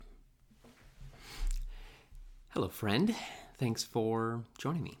Hello, friend. Thanks for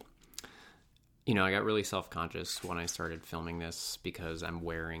joining me. I got really self-conscious when I started filming this because I'm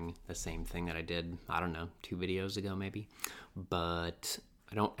wearing the same thing that I did, 2 videos ago maybe. But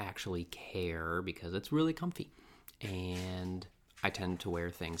I don't actually care because it's really comfy. And I tend to wear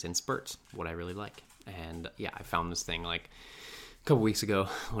things in spurts, what I really like. And I found this thing like a couple weeks ago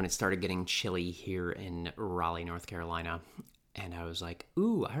when it started getting chilly here in Raleigh, North Carolina. And I was like,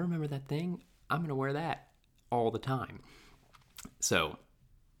 ooh, I remember that thing. I'm going to wear that all the time. So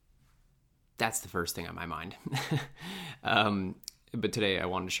that's the first thing on my mind. But today I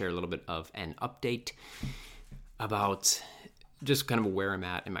wanted to share a little bit of an update about just kind of where I'm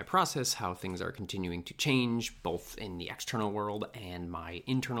at in my process, how things are continuing to change, both in the external world and my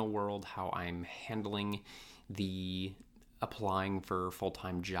internal world, how I'm handling the applying for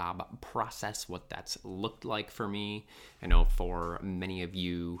full-time job process, what that's looked like for me. I know for many of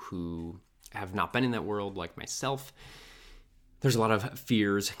you who have not been in that world like myself, there's a lot of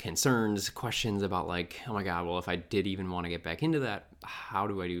fears, concerns, questions about like, oh my God, well, if I did even want to get back into that, how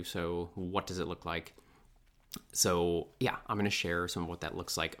do I do so? What does it look like? So I'm going to share some of what that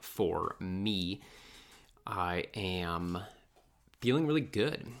looks like for me. I am feeling really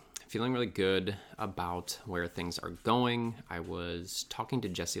good about where things are going. I was talking to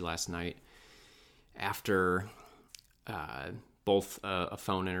Jesse last night after both a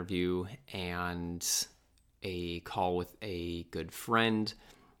phone interview and a call with a good friend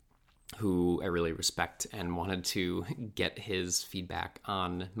who I really respect, and wanted to get his feedback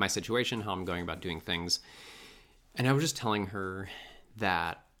on my situation, how I'm going about doing things. And I was just telling her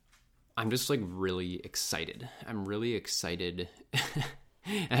that I'm just like really excited. I'm really excited.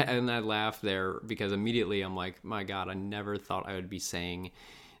 And I laughed there because immediately I'm like, my God, I never thought I would be saying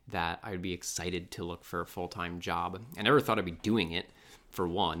that I would be excited to look for a full-time job. I never thought I'd be doing it, for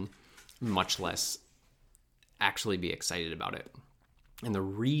one, much less actually be excited about it. And the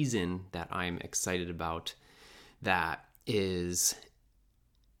reason that I'm excited about that is,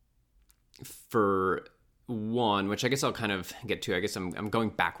 for one, which I guess I'll kind of get to, I guess I'm going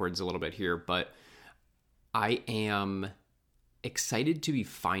backwards a little bit here, but I am excited to be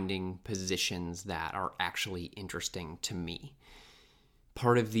finding positions that are actually interesting to me.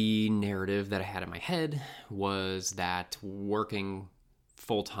 Part of the narrative that I had in my head was that working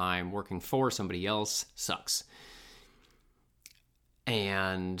full-time, working for somebody else sucks.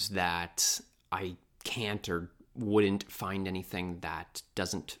 And that I can't or wouldn't find anything that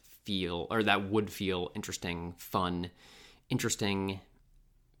doesn't feel, or that would feel interesting, fun,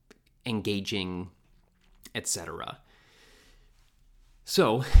 engaging, etc.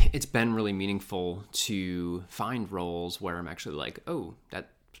 So it's been really meaningful to find roles where I'm actually like, oh, that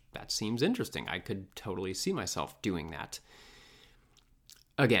seems interesting. I could totally see myself doing that.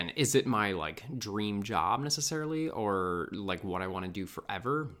 Again, is it my like dream job necessarily, or like what I want to do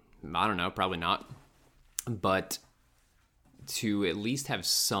forever? I don't know, probably not. But to at least have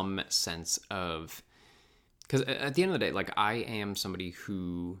some sense of, because at the end of the day, like I am somebody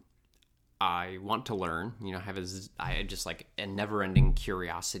who I want to learn, I just like a never-ending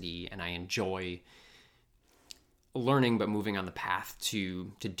curiosity, and I enjoy learning, but moving on the path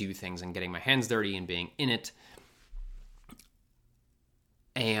to do things and getting my hands dirty and being in it.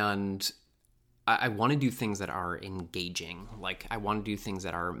 And I want to do things that are engaging. Like I want to do things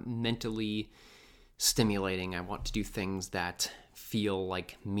that are mentally stimulating. I want to do things that feel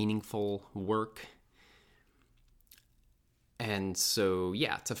like meaningful work. And so,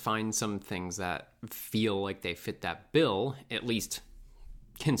 to find some things that feel like they fit that bill, at least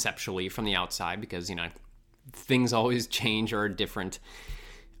conceptually from the outside, because, things always change or are different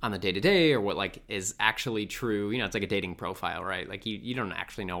on the day-to-day, or what like is actually true. It's like a dating profile, right? Like you don't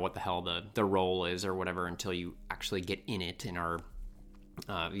actually know what the hell the role is or whatever until you actually get in it and are,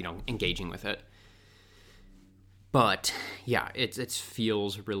 engaging with it. But it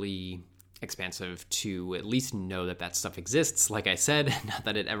feels really expansive to at least know that stuff exists. Like I said, not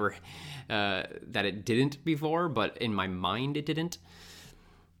that it ever, that it didn't before, but in my mind it didn't.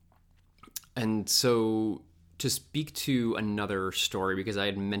 And so to speak to another story, because I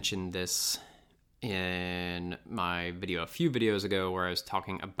had mentioned this in my video a few videos ago where I was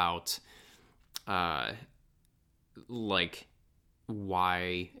talking about like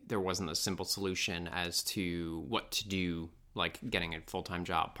why there wasn't a simple solution as to what to do, like getting a full-time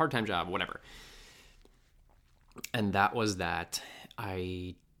job, part-time job, whatever. And that was that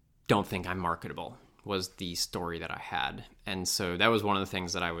I don't think I'm marketable, was the story that I had. And so that was one of the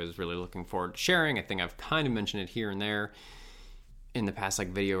things that I was really looking forward to sharing. I think I've kind of mentioned it here and there in the past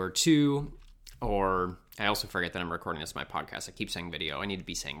like video or two. Or I also forget that I'm recording this on my podcast. I keep saying video. I need to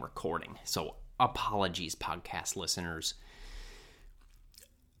be saying recording. So apologies, podcast listeners.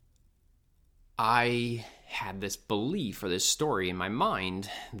 I had this belief or this story in my mind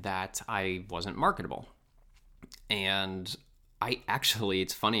that I wasn't marketable. And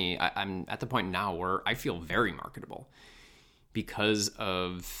it's funny, I'm at the point now where I feel very marketable because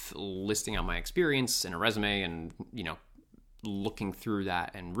of listing out my experience in a resume and, looking through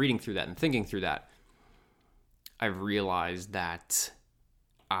that and reading through that and thinking through that. I've realized that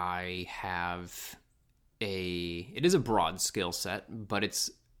it is a broad skill set, but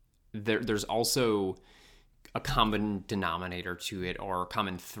there's also a common denominator to it, or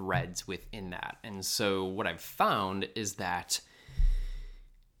common threads within that. And so what I've found is that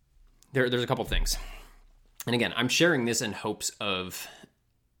there's a couple things. And again, I'm sharing this in hopes of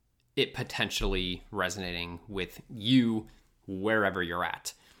it potentially resonating with you wherever you're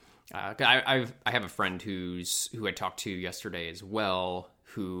at. I have a friend who I talked to yesterday as well,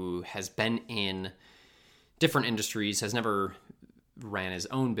 who has been in different industries, has never ran his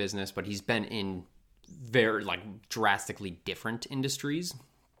own business, but he's been in very drastically different industries.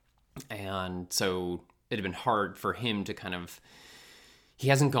 And so it had been hard for him to he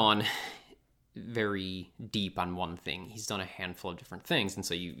hasn't gone very deep on one thing. He's done a handful of different things. And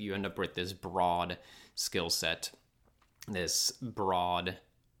so you end up with this broad skill set, this broad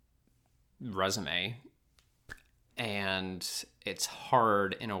resume. And it's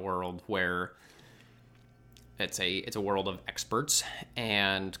hard in a world where it's a world of experts,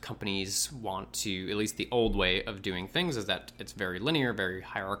 and companies want to, at least the old way of doing things is that it's very linear, very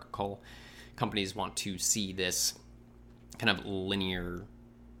hierarchical. Companies want to see this kind of linear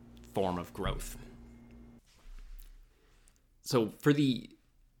form of growth. So for the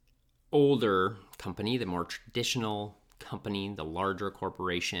older company, the more traditional company, the larger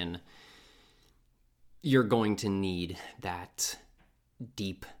corporation, you're going to need that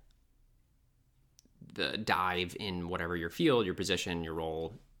deep the dive in whatever your field, your position, your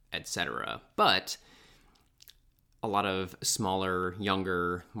role, etc. But a lot of smaller,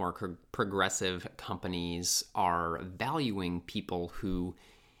 younger, more progressive companies are valuing people who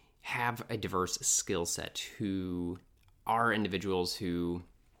have a diverse skill set, who are individuals who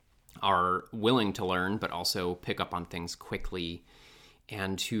are willing to learn, but also pick up on things quickly,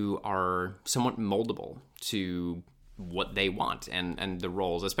 and who are somewhat moldable to what they want and the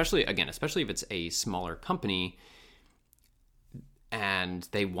roles, especially if it's a smaller company and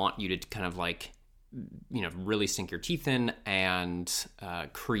they want you to really sink your teeth in and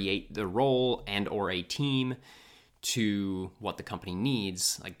create the role and or a team to what the company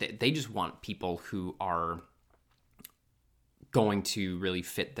needs. They just want people who are going to really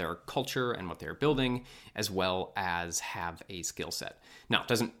fit their culture and what they're building, as well as have a skill set. Now, it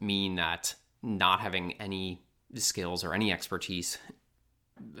doesn't mean that not having any skills or any expertise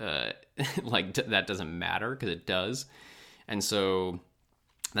that doesn't matter, because it does. And so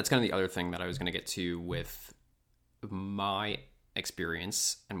that's kind of the other thing that I was going to get to with my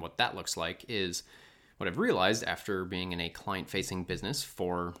experience and what that looks like is what I've realized after being in a client-facing business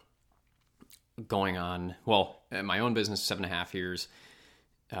for going on, my own business 7.5 years,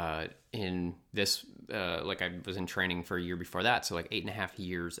 in this, I was in training for a year before that. So 8.5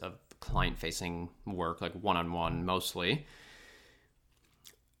 years of client-facing work, one-on-one mostly.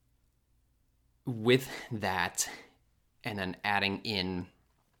 With that, and then adding in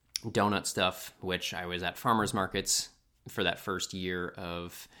donut stuff, which I was at farmers markets for that first year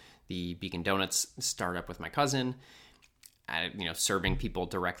of the Beacon Donuts startup with my cousin, serving people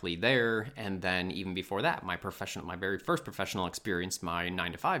directly there. And then even before that, my very first professional experience, my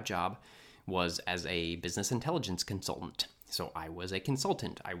 9-to-5 job, was as a business intelligence consultant. So I was a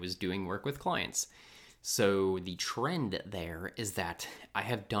consultant. I was doing work with clients. So the trend there is that I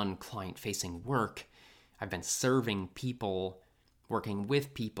have done client-facing work. I've been serving people, working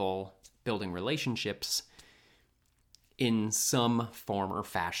with people, building relationships in some form or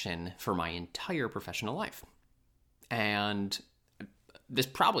fashion for my entire professional life. And this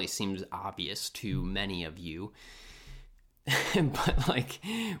probably seems obvious to many of you, but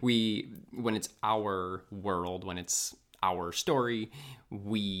when it's our world, when it's our story,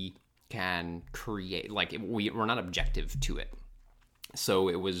 we can create, we're not objective to it. So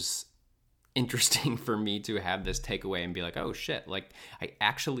it was interesting for me to have this takeaway and be like, oh shit, I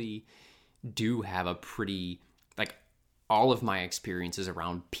actually do have a pretty, all of my experiences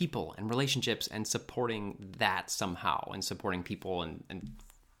around people and relationships and supporting that somehow, and supporting people and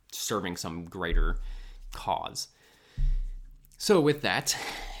serving some greater cause. So with that,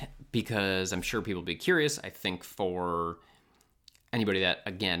 because I'm sure people will be curious, I think for anybody that,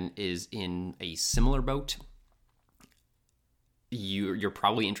 again, is in a similar boat, you're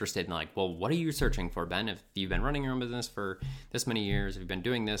probably interested in like, well, what are you searching for, Ben? If you've been running your own business for this many years, if you've been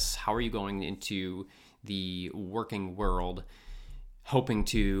doing this, how are you going into the working world hoping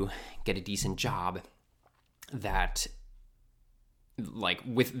to get a decent job that like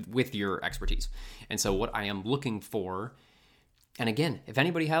with your expertise? And so what I am looking for, and again, if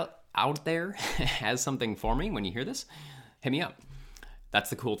anybody out there has something for me when you hear this, hit me up. That's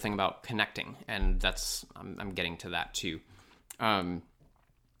the cool thing about connecting, and I'm getting to that too. I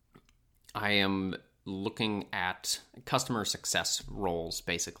am looking at customer success roles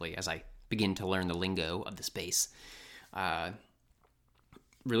basically as I begin to learn the lingo of the space.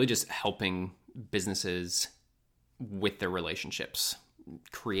 Really just helping businesses with their relationships,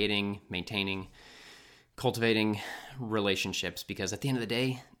 creating, maintaining, cultivating relationships, because at the end of the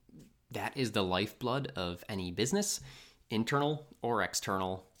day, that is the lifeblood of any business, internal or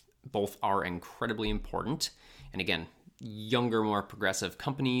external. Both are incredibly important. And again, younger, more progressive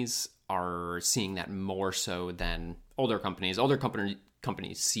companies are seeing that more so than older companies. Older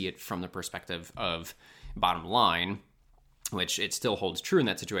companies see it from the perspective of bottom line, which it still holds true in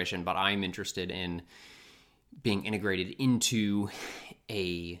that situation, but I'm interested in being integrated into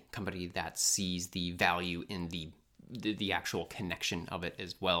a company that sees the value in the actual connection of it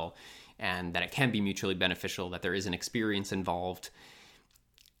as well, and that it can be mutually beneficial, that there is an experience involved,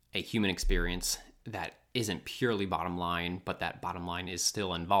 a human experience that isn't purely bottom line, but that bottom line is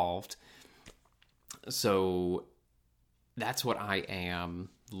still involved. So that's what I am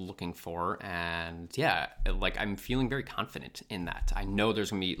looking for. And yeah, like I'm feeling very confident in that. I know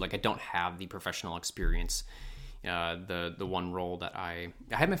there's gonna be, like, I don't have the professional experience. The one role that I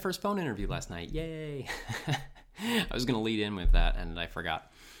had my first phone interview last night. Yay. I was gonna lead in with that and I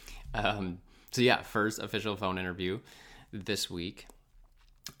forgot. So yeah, first official phone interview this week.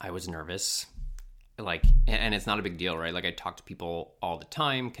 I was nervous. Like, and it's not a big deal, right? Like, I talk to people all the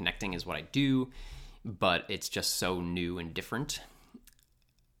time. Connecting is what I do, but it's just so new and different.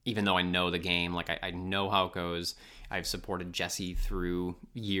 Even though I know the game, like I know how it goes. I've supported Jesse through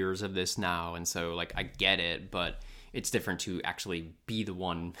years of this now, and so like I get it, but it's different to actually be the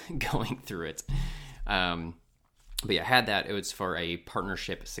one going through it. But yeah, I had that. It was for a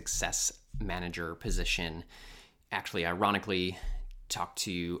partnership success manager position. Actually, ironically, talked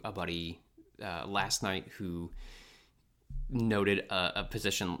to a buddy last night who noted a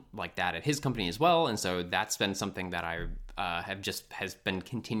position like that at his company as well, and so that's been something that I has been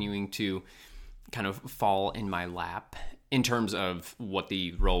continuing to kind of fall in my lap in terms of what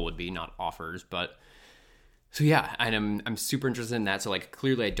the role would be, not offers, but so yeah, and I'm super interested in that. So like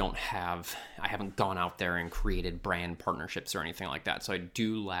clearly I haven't gone out there and created brand partnerships or anything like that. So I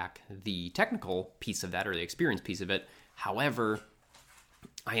do lack the technical piece of that or the experience piece of it. However,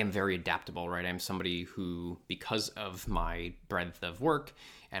 I am very adaptable, right? I'm somebody who, because of my breadth of work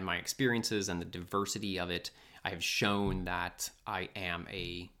and my experiences and the diversity of it, I have shown that I am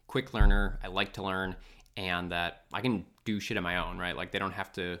a quick learner. I like to learn, and that I can do shit on my own, right? Like they don't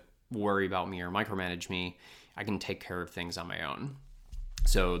have to worry about me or micromanage me. I can take care of things on my own.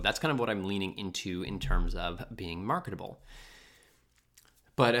 So that's kind of what I'm leaning into in terms of being marketable.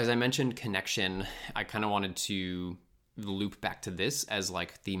 But as I mentioned, connection, I kind of wanted to loop back to this as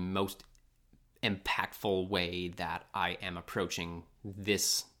like the most impactful way that I am approaching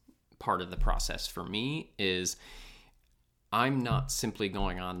this part of the process for me is I'm not simply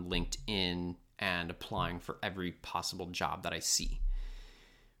going on LinkedIn and applying for every possible job that I see.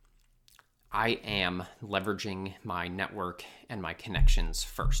 I am leveraging my network and my connections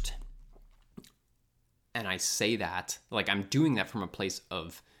first. And I say that, like I'm doing that from a place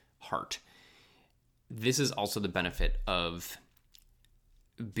of heart. This is also the benefit of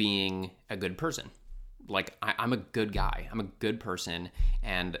being a good person. Like I'm a good guy. I'm a good person.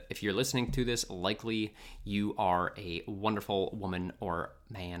 And if you're listening to this, likely you are a wonderful woman or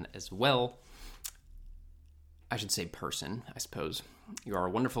man as well. I should say person, I suppose. You are a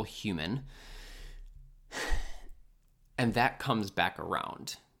wonderful human. And that comes back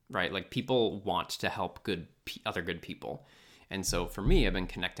around, right? Like people want to help other good people. And so for me, I've been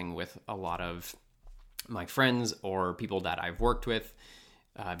connecting with a lot of my friends or people that I've worked with,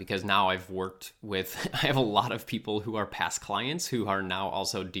 because now I have a lot of people who are past clients who are now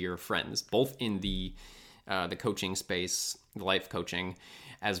also dear friends, both in the coaching space, the life coaching,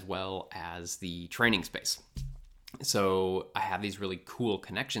 as well as the training space. So I have these really cool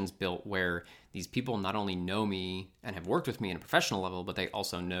connections built where these people not only know me and have worked with me on a professional level, but they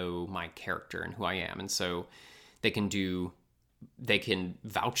also know my character and who I am. And so they can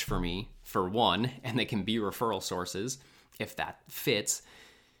vouch for me for one, and they can be referral sources if that fits.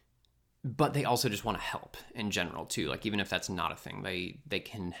 but they also just want to help in general too. Like, even if that's not a thing, they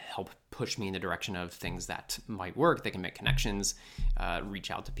can help push me in the direction of things that might work. They can make connections,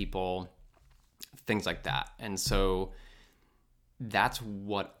 reach out to people, things like that. And so that's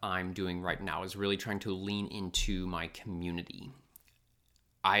what I'm doing right now, is really trying to lean into my community.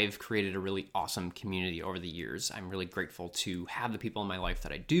 I've created a really awesome community over the years. I'm really grateful to have the people in my life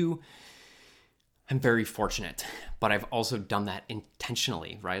that I do. I'm very fortunate, but I've also done that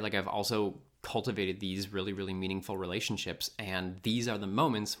intentionally, right? Like, I've also cultivated these really, really meaningful relationships. And these are the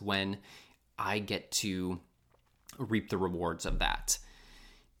moments when I get to reap the rewards of that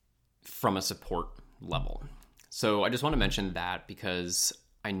from a support level. So I just want to mention that, because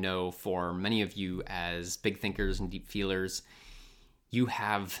I know for many of you as big thinkers and deep feelers, you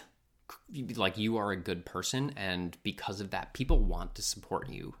are a good person. And because of that, people want to support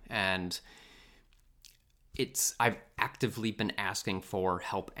you. And I've actively been asking for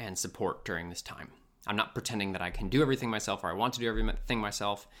help and support during this time. I'm not pretending that I can do everything myself, or I want to do everything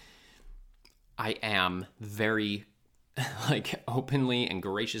myself. I am very openly and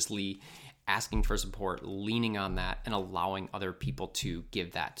graciously asking for support, leaning on that, and allowing other people to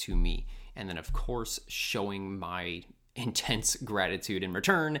give that to me. And then, of course, showing my intense gratitude in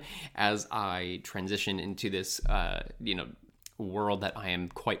return as I transition into this, world that I am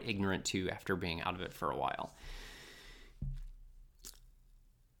quite ignorant to after being out of it for a while.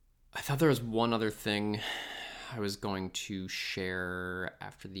 I thought there was one other thing I was going to share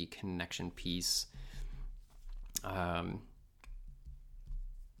after the connection piece. That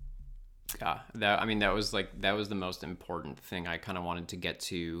was the most important thing I kind of wanted to get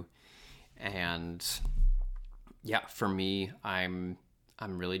to. And yeah, for me, I'm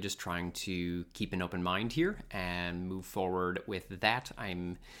really just trying to keep an open mind here and move forward with that.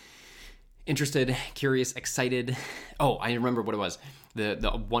 I'm interested, curious, excited. Oh, I remember what it was.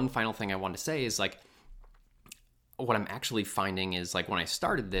 The one final thing I wanted to say is, like, what I'm actually finding is, like, when I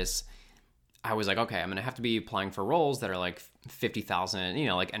started this, I was like, okay, I'm going to have to be applying for roles that are like 50,000,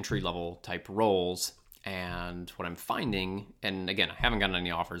 like entry level type roles. And what I'm finding, and again, I haven't gotten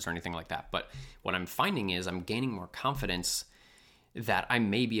any offers or anything like that, but what I'm finding is I'm gaining more confidence that I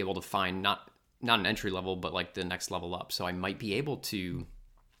may be able to find not an entry level, but like the next level up. So I might be able to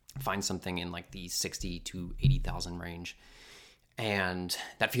find something in like the 60 to 80,000 range. And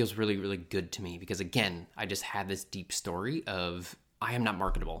that feels really, really good to me, because again, I just had this deep story of I am not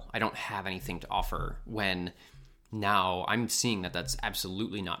marketable. I don't have anything to offer, when now I'm seeing that that's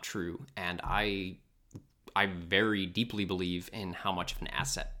absolutely not true. And I very deeply believe in how much of an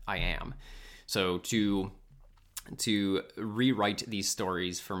asset I am. So to rewrite these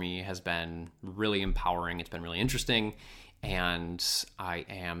stories for me has been really empowering. It's been really interesting. And I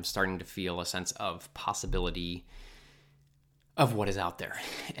am starting to feel a sense of possibility of what is out there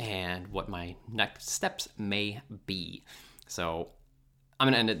and what my next steps may be. So I'm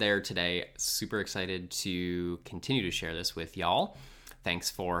going to end it there today. Super excited to continue to share this with y'all.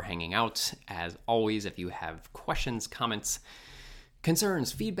 Thanks for hanging out. As always, if you have questions, comments,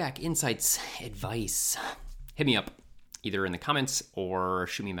 concerns, feedback, insights, advice, hit me up either in the comments or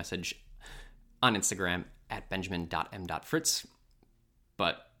shoot me a message on Instagram at benjamin.m.fritz.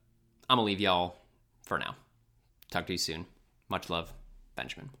 But I'm going to leave y'all for now. Talk to you soon. Much love,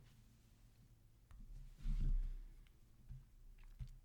 Benjamin.